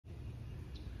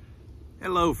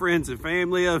Hello friends and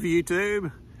family of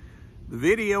YouTube. The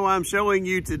video I'm showing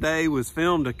you today was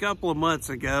filmed a couple of months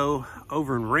ago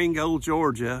over in Ringgold,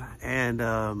 Georgia, and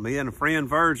me and a friend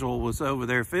Virgil was over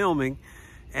there filming,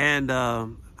 and I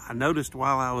noticed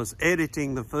while I was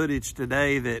editing the footage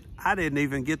today that I didn't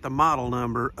even get the model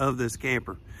number of this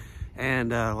camper. And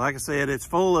like I said, it's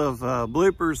full of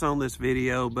bloopers on this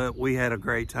video, but we had a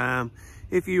great time.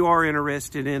 If you are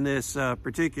interested in this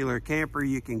particular camper,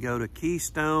 you can go to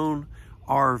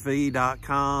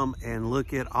KeystoneRV.com and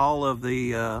look at all of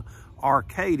the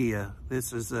Arcadia.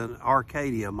 This is an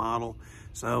Arcadia model.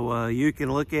 So you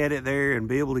can look at it there and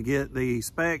be able to get the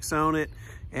specs on it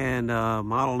and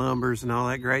model numbers and all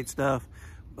that great stuff.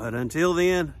 But until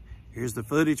then, here's the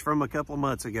footage from a couple of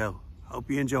months ago. Hope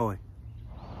you enjoy.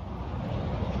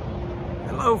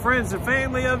 Hello friends and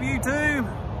family of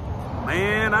YouTube.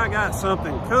 Man, I got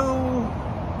something cool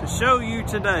to show you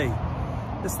today.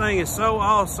 This thing is so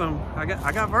awesome. I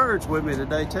got Virg with me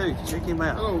today too. Check him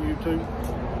out. Hello YouTube.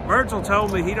 Virgil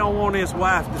told me he don't want his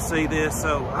wife to see this,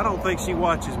 so I don't think she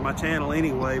watches my channel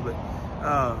anyway, but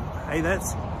hey,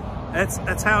 that's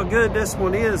how good this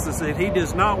one is that he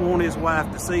does not want his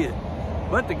wife to see it.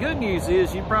 But the good news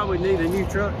is you probably need a new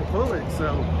truck to pull it,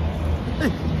 so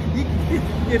you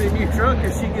can get a new truck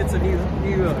if she gets a new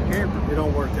camper. It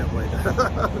don't work that way.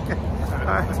 Okay. All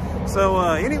right. So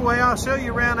anyway, I'll show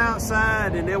you around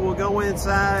outside, and then we'll go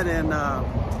inside and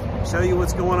show you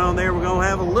what's going on there. We're gonna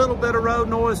have a little bit of road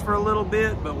noise for a little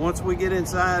bit, but once we get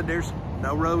inside, there's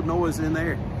no road noise in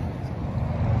there.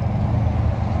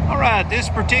 All right, this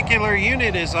particular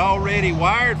unit is already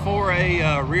wired for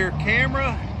a rear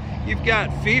camera. You've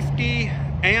got 50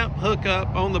 amp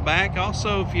hookup on the back.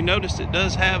 Also, if you notice, it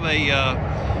does have a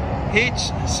hitch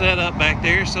set up back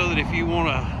there so that if you want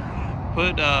to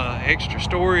put extra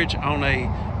storage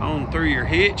on through your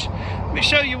hitch. Let me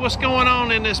show you what's going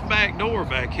on in this back door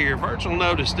back here. Virgil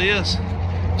noticed this.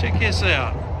 Check this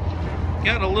out.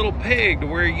 Got a little peg to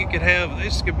where you could have,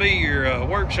 this could be your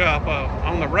workshop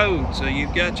on the road. So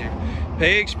you've got your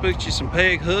pegs, put you some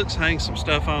peg hooks, hang some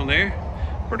stuff on there.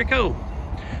 Pretty cool.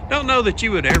 Don't know that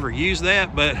you would ever use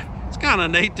that, but it's kind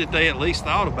of neat that they at least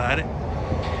thought about it.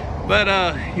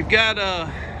 But you've got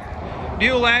a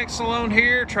dual axle on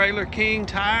here, Trailer King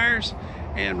tires,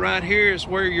 and right here is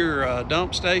where your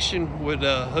dump station would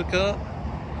hook up.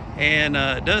 And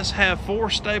it does have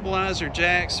 4 stabilizer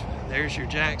jacks. There's your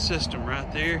jack system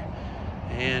right there,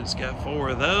 and it's got 4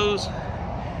 of those.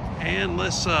 And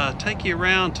let's take you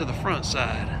around to the front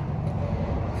side.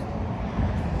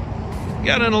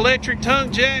 Got an electric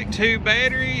tongue jack, 2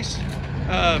 batteries.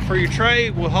 For your tray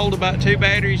will hold about 2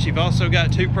 batteries. You've also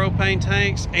got 2 propane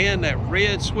tanks, and that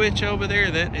red switch over there,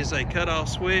 that is a cutoff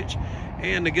switch.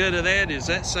 And the good of that is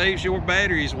that saves your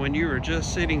batteries when you are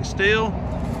just sitting still.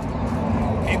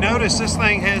 You notice this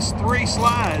thing has 3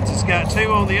 slides. It's got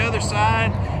 2 on the other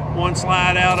side, 1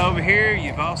 slide out over here.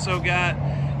 You've also got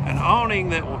an awning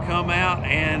that will come out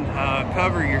and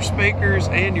cover your speakers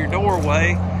and your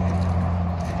doorway.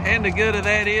 And the good of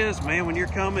that is, man, when you're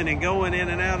coming and going in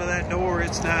and out of that door,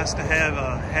 it's nice to have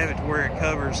it to where it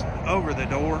covers over the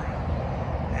door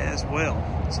as well.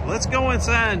 So let's go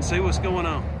inside and see what's going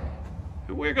on.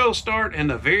 We're going to start in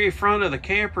the very front of the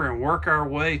camper and work our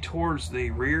way towards the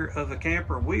rear of the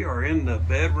camper. We are in the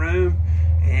bedroom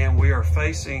and we are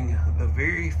facing the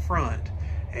very front.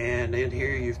 And in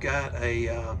here you've got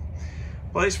a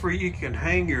place where you can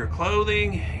hang your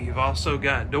clothing. You've also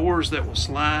got doors that will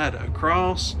slide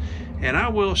across, and I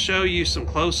will show you some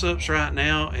close-ups right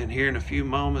now, and here in a few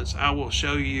moments I will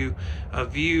show you a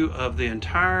view of the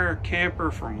entire camper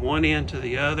from one end to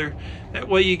the other. That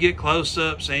way you get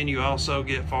close-ups and you also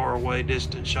get far away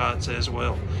distant shots as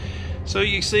well. So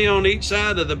you see on each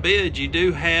side of the bed you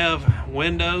do have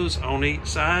windows on each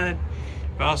side.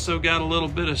 We've also got a little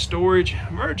bit of storage.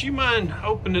 Virg, you mind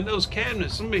opening those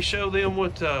cabinets? Let me show them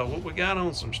what we got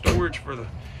on some storage for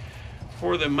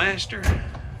the master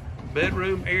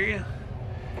bedroom area.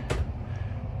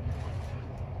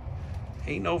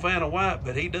 Ain't no Vanna White,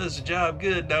 but he does the job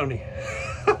good, don't he?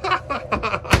 All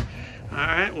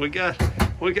right, we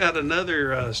got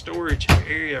another storage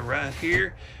area right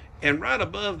here. And right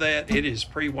above that, it is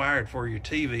pre-wired for your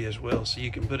TV as well. So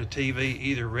you can put a TV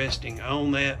either resting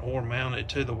on that or mount it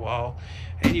to the wall.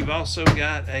 And you've also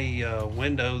got a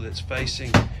window that's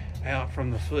facing out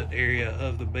from the foot area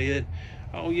of the bed.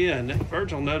 Oh yeah, and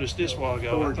Virgil noticed this a while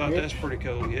ago. I thought that's pretty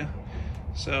cool, yeah.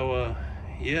 So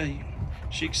yeah,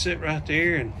 she can sit right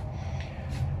there and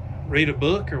read a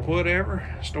book or whatever,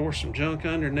 store some junk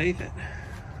underneath it.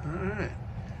 All right.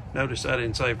 Notice I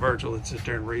didn't say Virgil would sit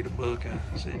there and read a book.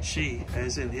 I said she,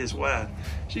 as in his wife.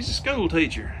 She's a school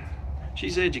teacher.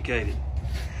 She's educated.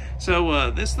 So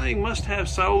this thing must have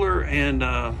solar, and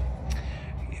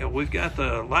we've got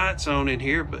the lights on in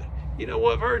here, but you know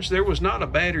what, Verge? There was not a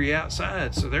battery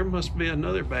outside, so there must be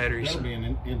another battery. That'll be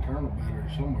an internal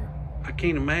battery somewhere. I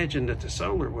can't imagine that the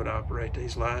solar would operate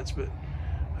these lights, but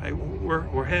hey,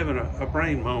 we're having a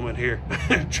brain moment here,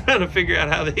 trying to figure out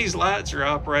how these lights are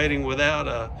operating without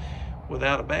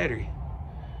a battery.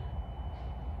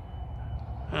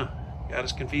 Huh? Got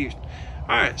us confused. All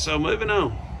right, so moving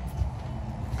on.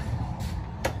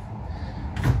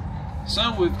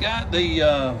 So we've got the,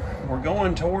 we're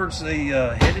going towards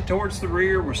the, headed towards the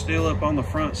rear. We're still up on the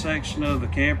front section of the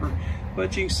camper,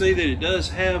 but you can see that it does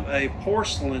have a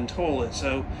porcelain toilet.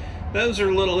 So those are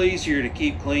a little easier to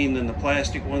keep clean than the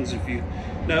plastic ones. If you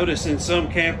notice, in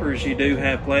some campers you do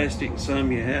have plastic, and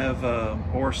some you have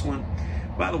porcelain.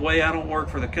 By the way, I don't work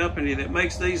for the company that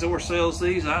makes these or sells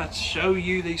these. I show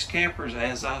you these campers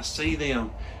as I see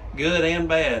them, good and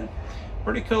bad.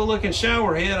 Pretty cool looking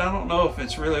shower head. I don't know if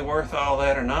it's really worth all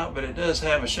that or not, but it does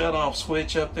have a shut off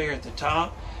switch up there at the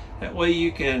top. That way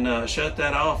you can shut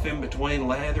that off in between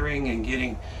lathering and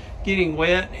getting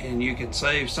wet, and you can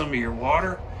save some of your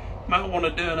water. Might want to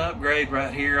do an upgrade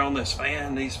right here on this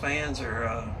fan. These fans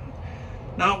are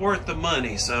not worth the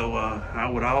money, so I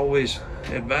would always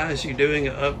advise you doing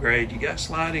an upgrade. You got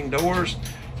sliding doors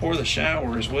for the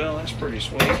shower as well. That's pretty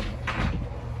sweet.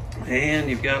 And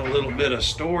you've got a little bit of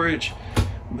storage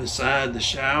beside the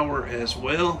shower as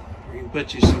well. You can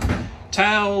put you some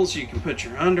towels, you can put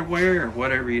your underwear or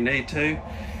whatever you need to.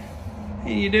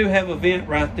 And you do have a vent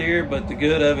right there, but the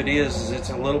good of it is it's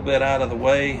a little bit out of the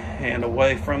way and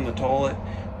away from the toilet,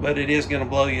 but it is going to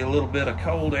blow you a little bit of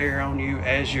cold air on you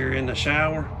as you're in the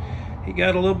shower. You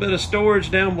got a little bit of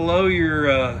storage down below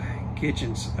your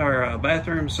kitchen or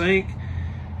bathroom sink.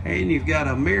 And you've got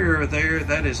a mirror there.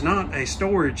 That is not a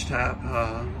storage type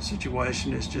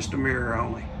situation. It's just a mirror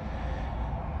only.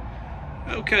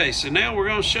 Okay, so now we're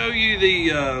going to show you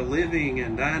the living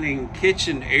and dining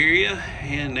kitchen area.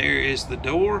 And there is the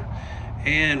door.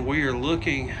 And we are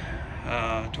looking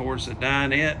towards the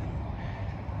dinette.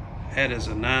 That is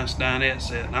a nice dinette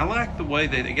set. And I like the way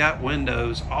that they got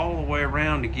windows all the way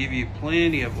around to give you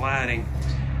plenty of lighting.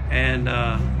 And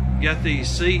got these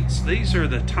seats. These are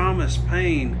the Thomas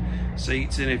Paine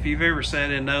seats, and if you've ever sat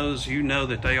in those, you know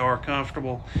that they are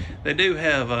comfortable. They do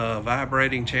have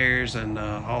vibrating chairs and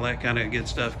all that kind of good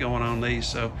stuff going on these.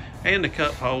 So, and the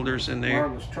cup holders in there.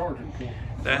 Wireless charging port.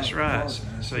 That's right.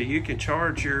 So you can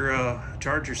charge your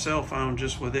cell phone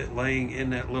just with it laying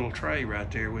in that little tray right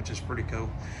there, which is pretty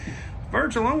cool.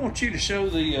 Virgil, I want you to show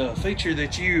the feature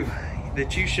that you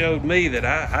showed me that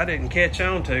I didn't catch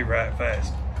on to right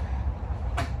fast.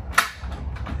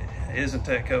 Isn't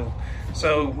that cool?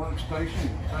 So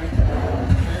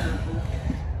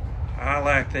I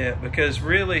like that, because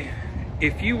really,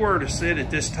 if you were to sit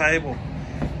at this table,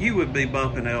 you would be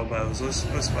bumping elbows.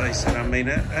 Let's face it. I mean,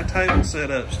 that table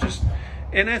setup's just,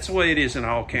 and that's the way it is in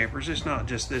all campers. It's not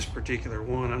just this particular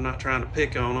one. I'm not trying to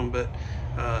pick on them, but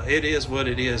it is what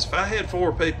it is. If I had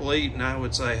 4 people eating, I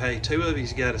would say, hey, 2 of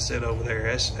you's got to sit over there.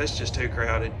 That's just too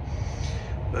crowded.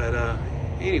 But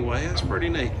anyway, that's pretty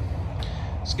neat.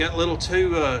 It's got little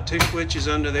two switches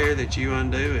under there that you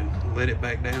undo and let it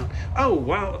back down. Oh,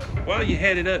 while you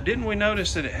had it up, didn't we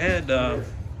notice that it had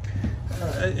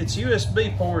it's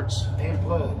USB ports and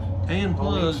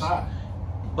plugs?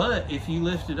 But if you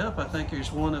lift it up, I think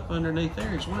there's one up underneath there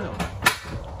as well.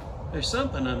 There's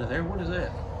something under there. What is that?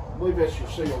 I believe that's your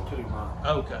CO2 line.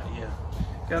 Okay, yeah.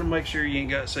 Got to make sure you ain't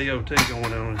got CO2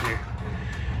 going on in here.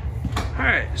 All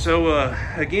right, so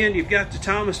again, you've got the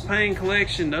Thomas Paine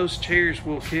collection. Those chairs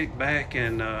will kick back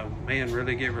and man,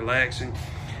 really get relaxing.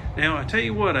 Now, I tell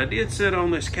you what, I did sit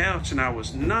on this couch and I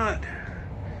was not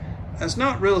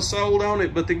real sold on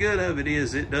it, but the good of it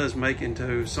is it does make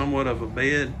into somewhat of a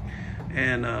bed.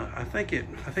 And I think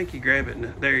you grab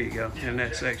it, there you go, in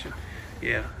that section.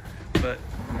 Yeah, but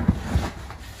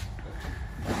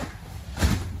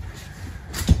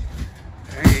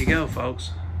there you go,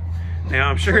 folks. Now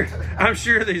I'm sure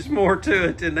there's more to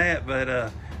it than that,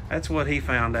 but that's what he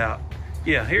found out.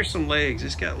 Yeah, here's some legs.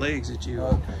 It's got legs that you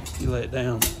let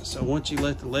down. So once you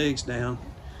let the legs down,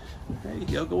 there you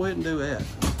go. Go ahead and do that.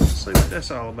 Let's see what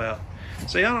that's all about.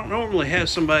 See, I don't normally have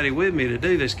somebody with me to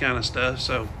do this kind of stuff,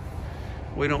 so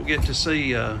we don't get to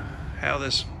see how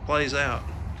this plays out.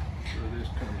 So this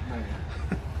comes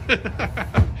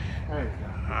down. There you go.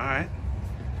 All right.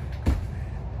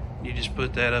 You just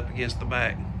put that up against the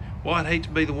back. Well, I'd hate to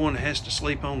be the one that has to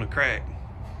sleep on the crack.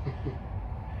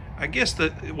 I guess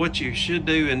that what you should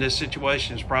do in this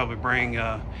situation is probably bring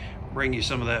you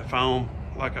some of that foam,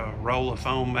 like a roll of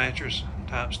foam mattress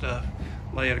type stuff.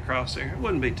 lay it across there. It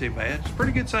wouldn't be too bad. It's a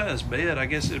pretty good sized bed. I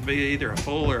guess it'd be either a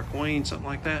full or a queen, something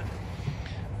like that.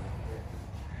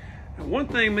 And one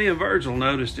thing me and Virgil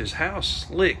noticed is how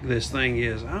slick this thing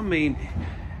is. I mean,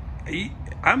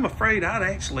 I'm afraid I'd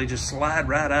actually just slide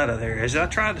right out of there. As I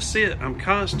try to sit, I'm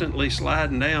constantly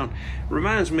sliding down.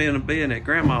 Reminds me of being at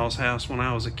Grandma's house when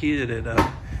I was a kid.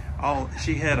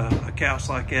 She had a couch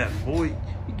like that. And boy,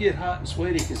 you get hot and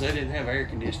sweaty because they didn't have air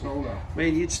conditioning.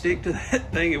 Man, you'd stick to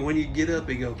that thing, and when you get up,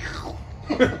 it go.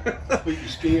 Put your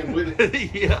skin with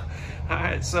it. Yeah. All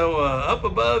right. So up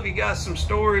above, you got some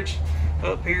storage.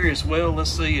 Up here as well,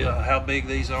 let's see how big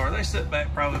these are. They sit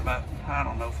back probably about, I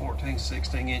don't know, 14,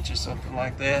 16 inches, something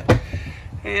like that.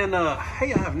 And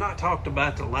hey, I have not talked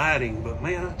about the lighting, but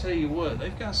man, I tell you what,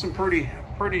 they've got some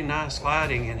pretty nice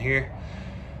lighting in here.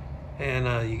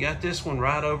 And you got this one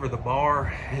right over the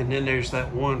bar, and then there's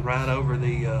that one right over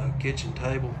the kitchen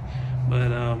table.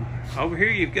 But over here,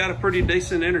 you've got a pretty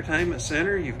decent entertainment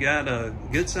center. You've got a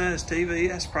good-sized TV.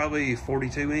 That's probably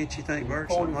 42 inch, you think,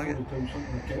 Bert? Something like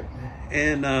it.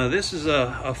 And this is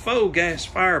a faux gas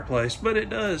fireplace, but it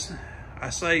does, I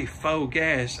say faux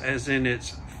gas as in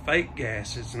it's fake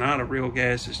gas. It's not a real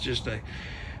gas. It's just a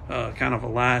kind of a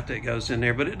light that goes in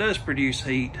there, but it does produce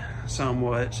heat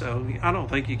somewhat. So I don't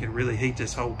think you can really heat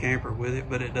this whole camper with it,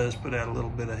 but it does put out a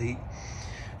little bit of heat.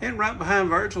 And right behind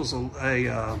Virgil's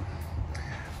a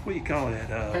what do you call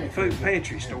it? Food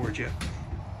pantry storage. Yeah.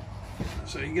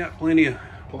 So you got plenty of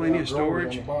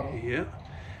storage. Yeah.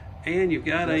 And you've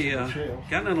got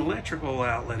got an electrical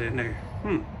outlet in there.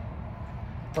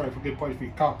 Probably a good place for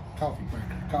your coffee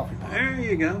pot. There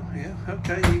you go. Yeah.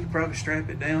 Okay. You can probably strap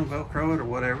it down, Velcro it, or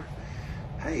whatever.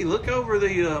 Hey, look over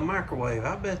the microwave.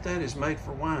 I bet that is made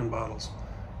for wine bottles.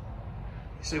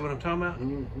 You see what I'm talking about?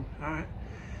 Mm-hmm. All right.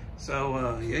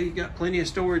 So yeah, you got plenty of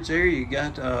storage there. You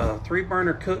got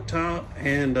 3-burner cooktop,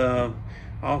 and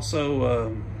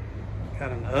also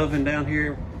got an oven down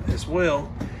here as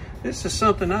well. This is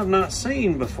something I've not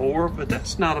seen before, but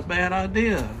that's not a bad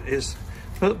idea, is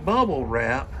put bubble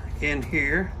wrap in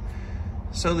here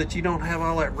so that you don't have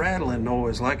all that rattling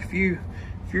noise. Like if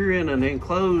you're in an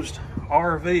enclosed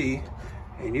RV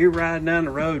and you're riding down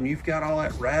the road and you've got all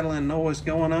that rattling noise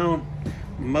going on,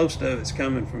 most of it's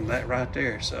coming from that right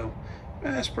there. So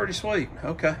that's pretty sweet.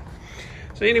 Okay.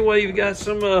 So anyway, you've got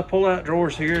some pull-out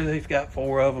drawers here. They've got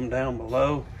 4 of them down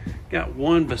below. Got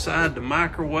one beside the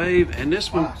microwave, and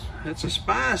this one, it's a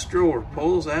spice drawer.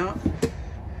 Pulls out,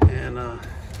 and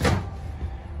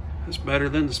it's better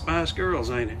than the Spice Girls,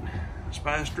 ain't it?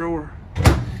 Spice drawer.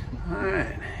 All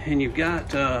right, and you've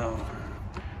got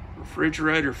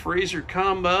refrigerator freezer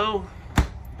combo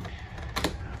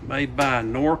made by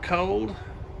Norcold.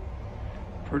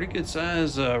 Pretty good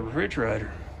size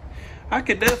refrigerator. I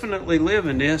could definitely live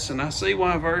in this, and I see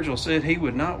why Virgil said he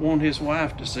would not want his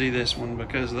wife to see this one,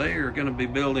 because they are going to be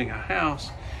building a house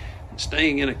and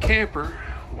staying in a camper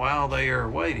while they are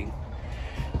waiting.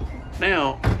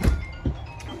 Now,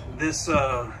 this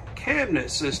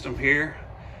cabinet system here,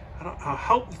 I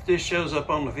hope that this shows up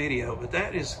on the video, but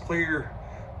that is clear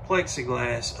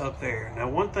plexiglass up there. Now,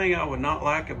 one thing I would not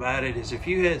like about it is if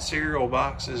you had cereal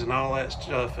boxes and all that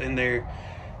stuff in there,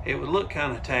 it would look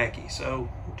kind of tacky. So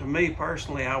to me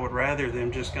personally, I would rather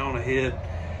them just gone ahead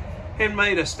and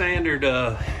made a standard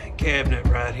cabinet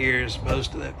right here as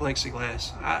opposed to that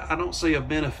plexiglass. I don't see a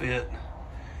benefit.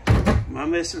 Am I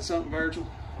missing something, Virgil?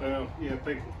 Well, yeah,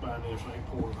 people buying this ain't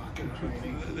poor like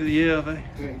it. Yeah,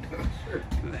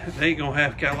 they ain't gonna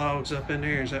have Kellogg's up in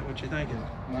there. Is that what you're thinking?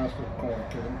 Nice little corner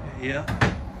cabinet. Yeah.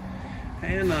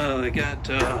 And they got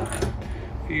a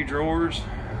few drawers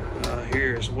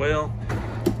here as well.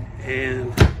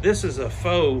 And this is a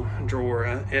faux drawer,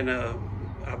 and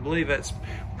I believe that's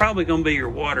probably going to be your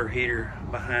water heater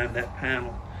behind that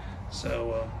panel.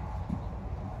 So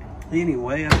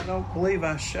anyway, I don't believe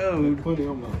I showed. Put it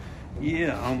on the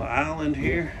on the island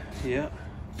here. Yeah.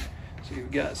 So you've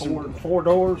got four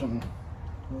doors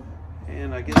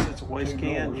and I guess it's a waste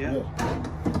can. Yeah.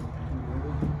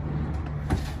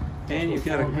 And you've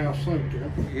got a sink,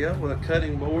 yeah, with a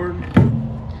cutting board.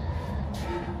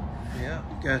 Yeah,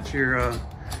 got your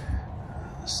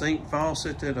sink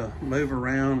faucet that'll move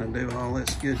around and do all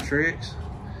its good tricks.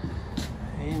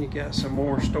 And you got some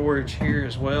more storage here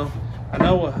as well. I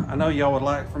know y'all would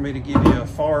like for me to give you a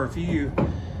far view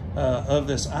of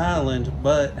this island,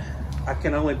 but I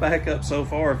can only back up so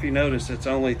far. If you notice, it's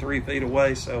only 3 feet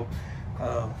away, so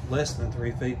less than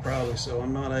 3 feet probably. So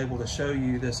I'm not able to show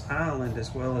you this island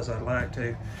as well as I'd like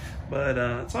to. But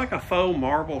it's like a faux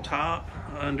marble top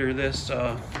under this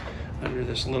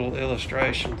little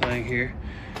illustration thing here.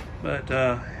 But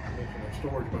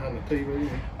storage behind the TV.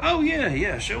 Oh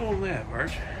yeah, show them that,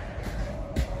 Birch.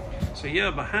 So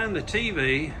yeah, behind the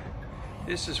TV,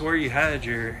 this is where you hide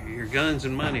your guns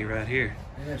and money right here.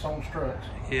 And it's on struts.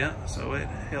 Yeah, so it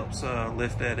helps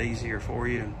lift that easier for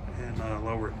you and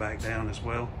lower it back down as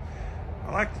well.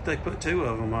 I like that they put 2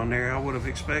 of them on there. I would have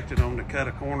expected them to cut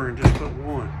a corner and just put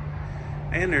 1.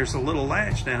 And there's a little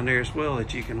latch down there as well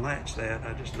that you can latch that.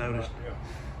 I just noticed.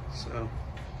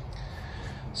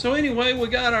 So anyway, we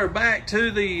got our back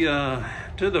to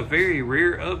the very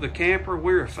rear of the camper.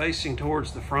 We're facing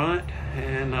towards the front,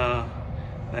 and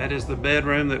that is the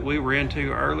bedroom that we were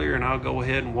into earlier. And I'll go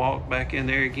ahead and walk back in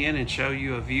there again and show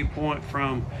you a viewpoint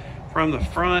from the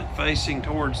front facing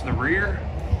towards the rear.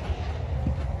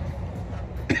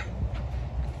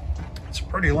 It's a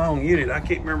pretty long unit. I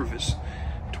can't remember if it's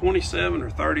 27 or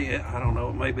 30. I don't know.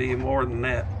 It may be more than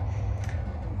that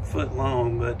foot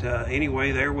long, but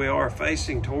anyway, there we are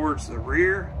facing towards the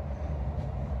rear.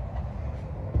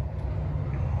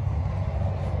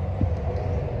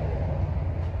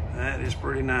 That is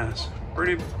pretty nice.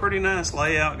 Pretty nice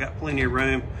layout. Got plenty of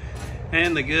room,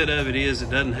 and the good of it is it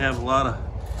doesn't have a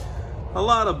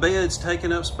lot of beds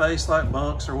taking up space like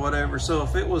bunks or whatever. So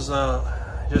if it was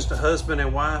just a husband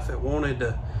and wife that wanted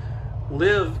to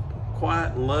live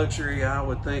quiet and luxury, I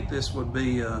would think this would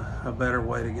be a better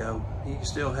way to go. You can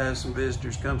still have some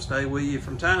visitors come stay with you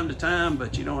from time to time,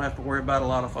 but you don't have to worry about a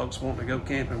lot of folks wanting to go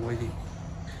camping with you.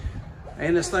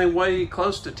 And this thing weighed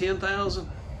close to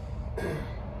 10,000,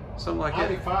 something like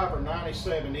 95 that. 95 or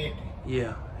 97 empty.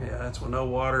 Yeah, that's with no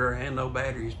water and no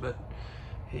batteries, but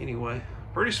anyway,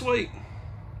 pretty sweet.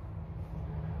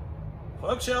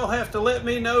 Folks, y'all have to let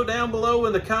me know down below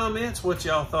in the comments what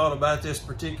y'all thought about this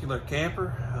particular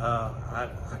camper.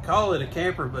 I call it a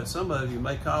camper, but some of you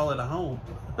may call it a home.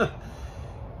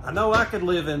 I know I could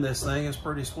live in this thing. It's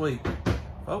pretty sweet.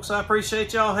 Folks, I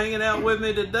appreciate y'all hanging out with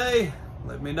me today.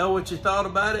 Let me know what you thought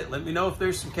about it. Let me know if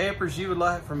there's some campers you would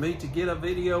like for me to get a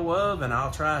video of, and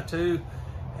I'll try to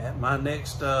at my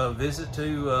next visit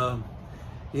to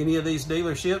any of these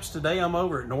dealerships. Today I'm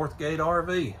over at Northgate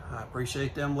RV. I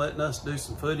appreciate them letting us do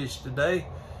some footage today.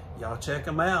 Y'all check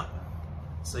them out.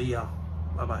 See y'all.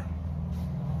 Bye-bye.